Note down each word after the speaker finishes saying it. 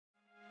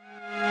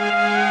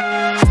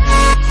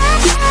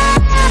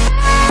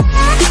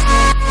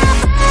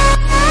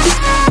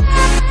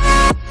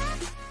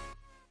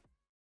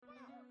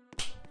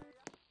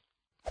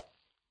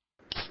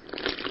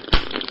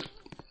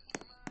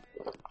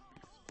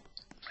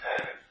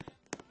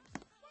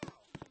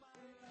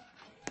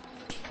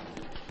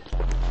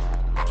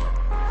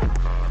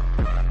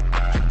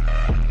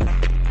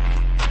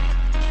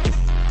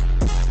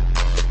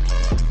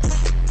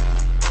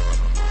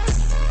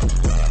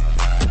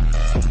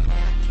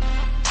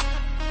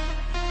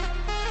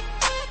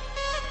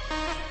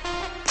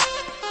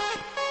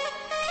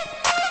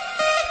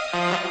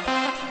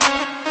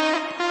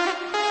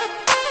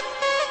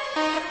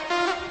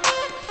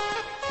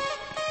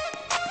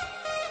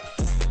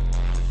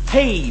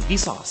Hey,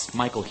 Vsauce,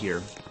 Michael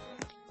here.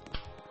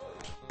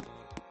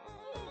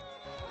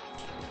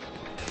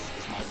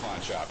 It's my pawn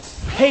shop.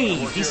 Hey,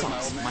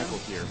 Vsauce, Michael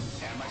here.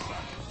 And my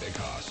son. They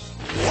cost.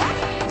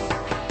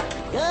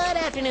 Good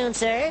afternoon,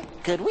 sir.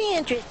 Could we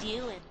interest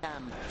you in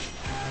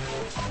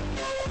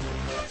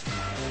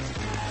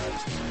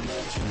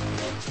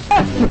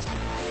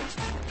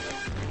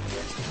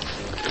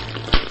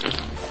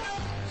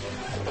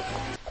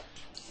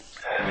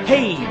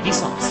Hey,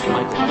 Vsauce,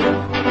 Michael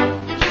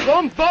here.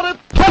 Somebody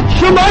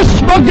touch my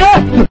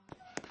spaghetti!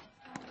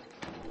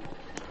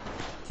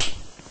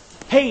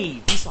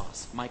 Hey,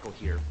 Vsauce, Michael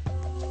here.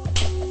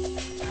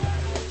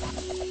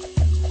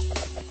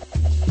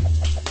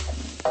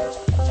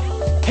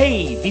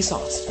 Hey,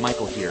 Vsauce,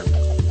 Michael here.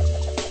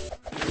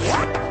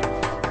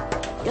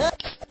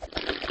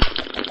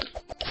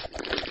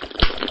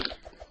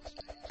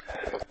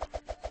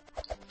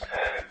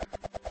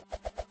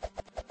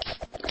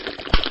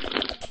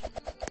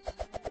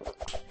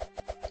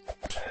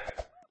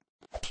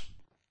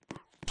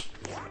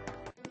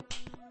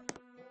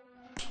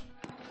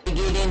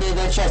 get into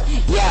the chest?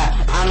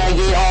 Yeah, I'm gonna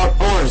get all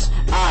fours.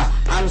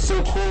 I'm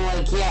so cool,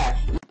 like, yeah.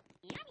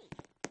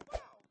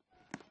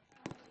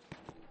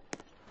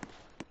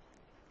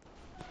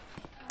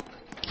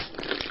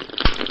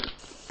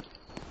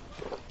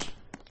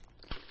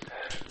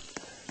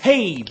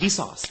 Hey,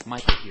 Vsauce,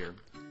 Michael here.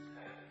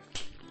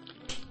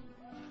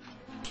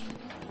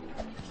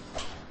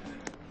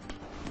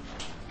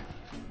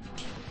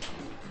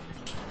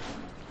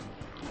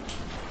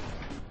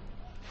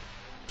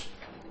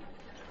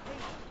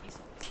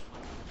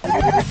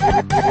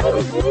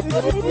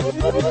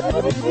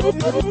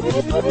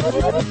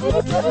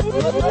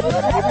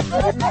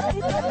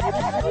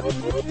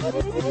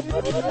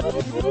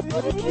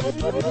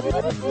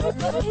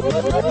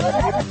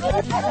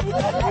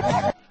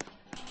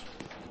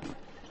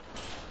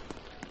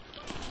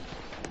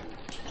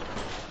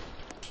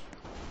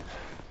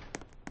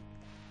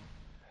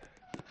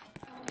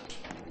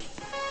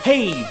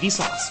 Hey,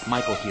 Vsauce,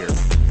 Michael here.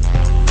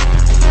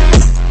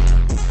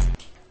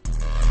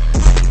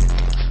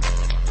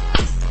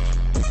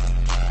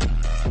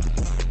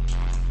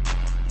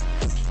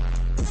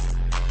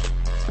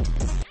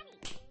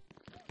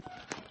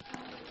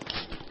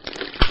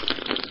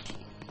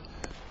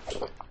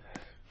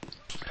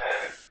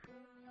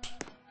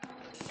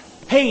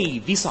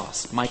 Hey,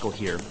 Vsauce, Michael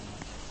here.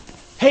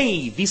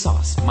 Hey,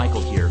 Vsauce,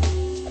 Michael here.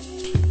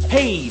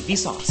 Hey,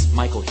 Vsauce,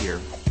 Michael here.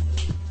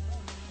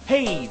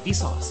 Hey,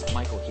 Vsauce,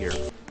 Michael here.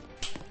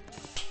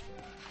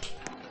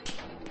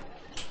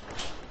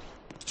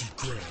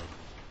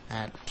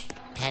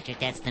 Patrick,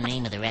 that's the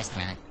name of the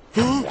restaurant.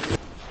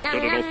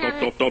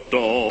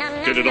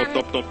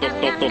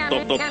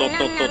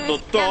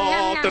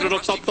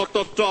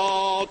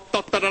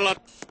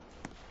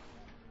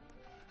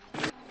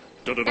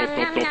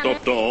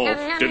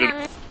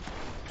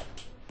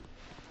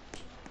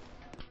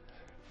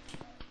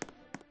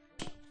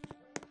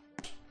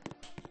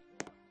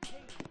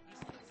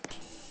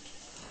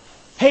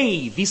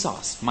 Hey,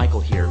 Vsauce, Michael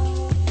here.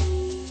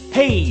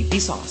 Hey,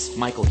 Vsauce,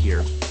 Michael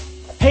here.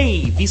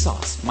 Hey,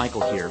 Vsauce,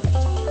 Michael here.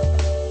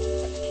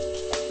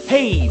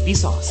 Hey,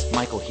 Vsauce,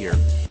 Michael here.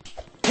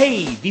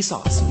 Hey,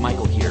 Vsauce,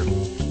 Michael here.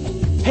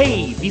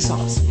 Hey,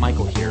 Vsauce, Michael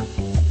here.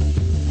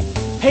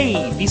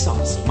 Hey,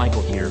 Vsauce,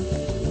 Michael here.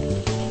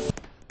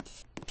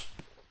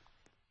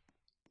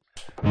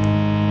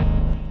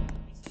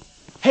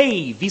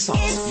 Hey,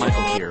 Vsauce,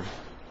 Michael here.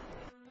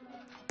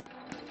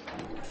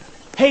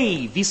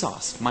 Hey,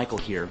 Vsauce, Michael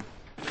here.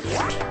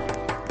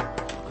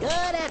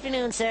 Good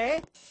afternoon,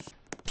 sir.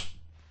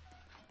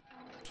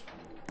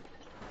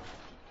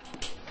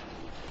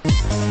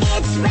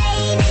 It's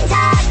raining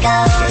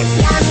tacos,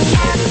 yum,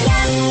 yum,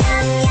 yum,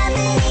 yum, yum,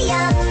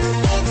 yum.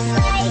 It's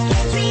like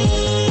a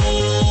dream.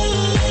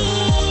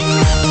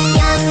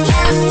 Yum,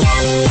 yum,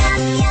 yum,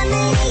 yum, yum,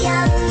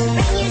 yum.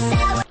 Bring your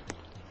sour.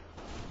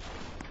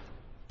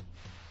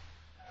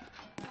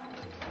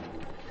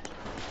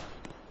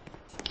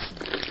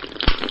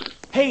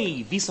 Hey,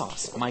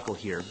 Vsauce, Michael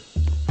here.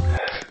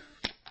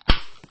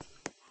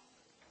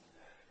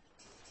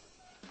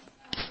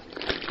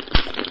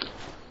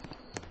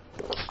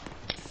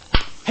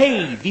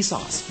 Hey,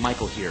 Vsauce,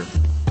 Michael here.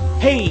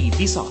 Hey,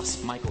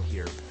 Vsauce, Michael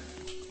here.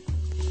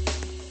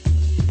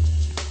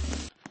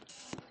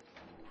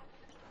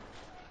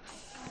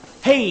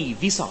 Hey,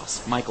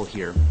 Vsauce, Michael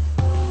here.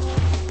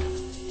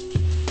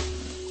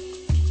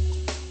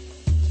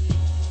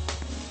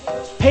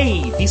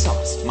 Hey,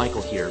 Vsauce,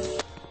 Michael here.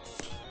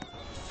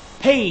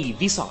 Hey,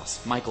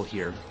 Vsauce, Michael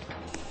here.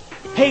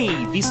 Hey,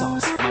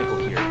 Vsauce, Michael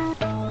here.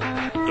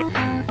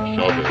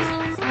 Shove it.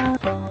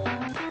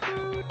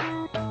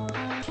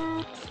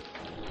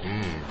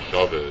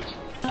 Shove it.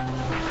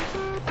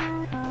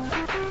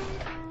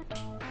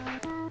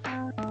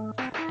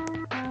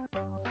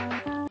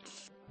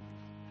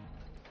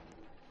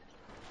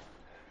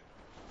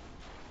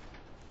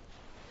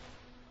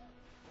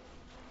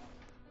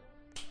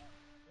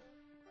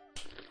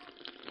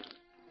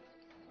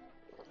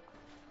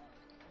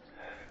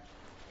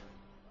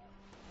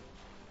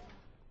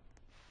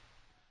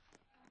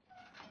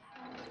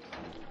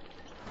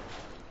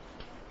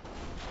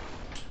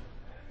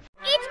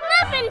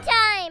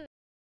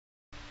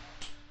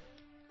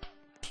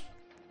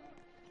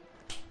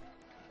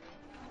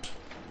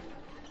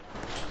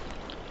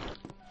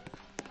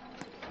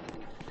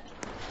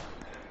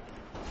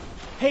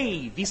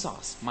 Hey,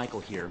 Vsauce, Michael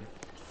here.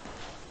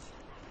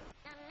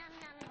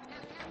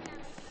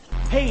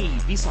 Hey,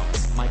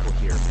 Vsauce, Michael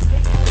here.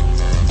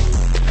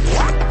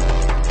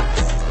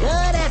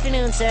 Good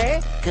afternoon, sir.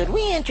 Could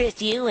we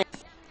interest you in...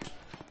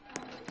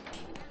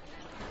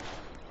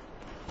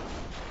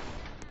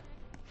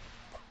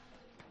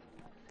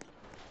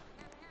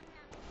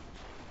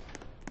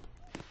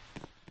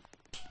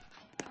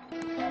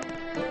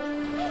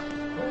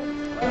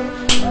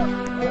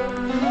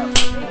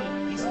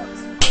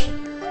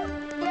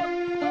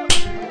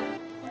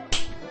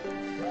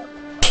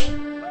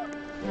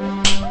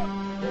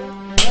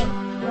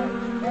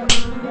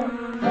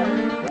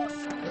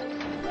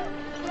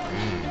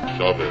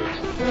 Shove it.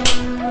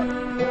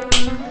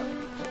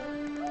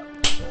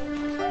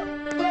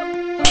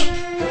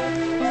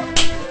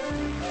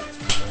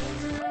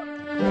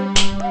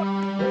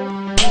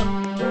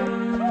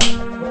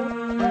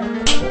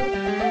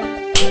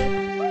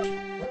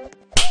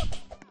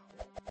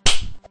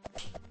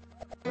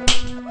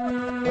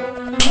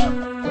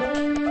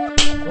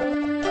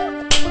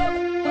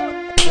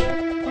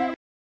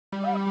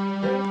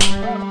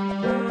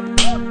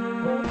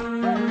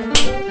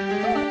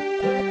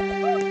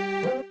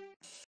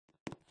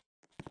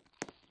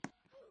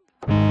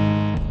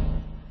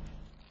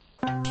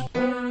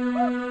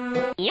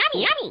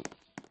 Yummy, yummy.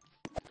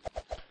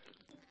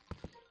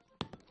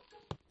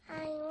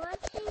 I'm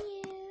watching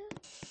you.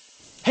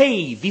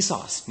 Hey,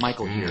 Vsauce,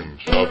 Michael here.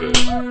 Shove it.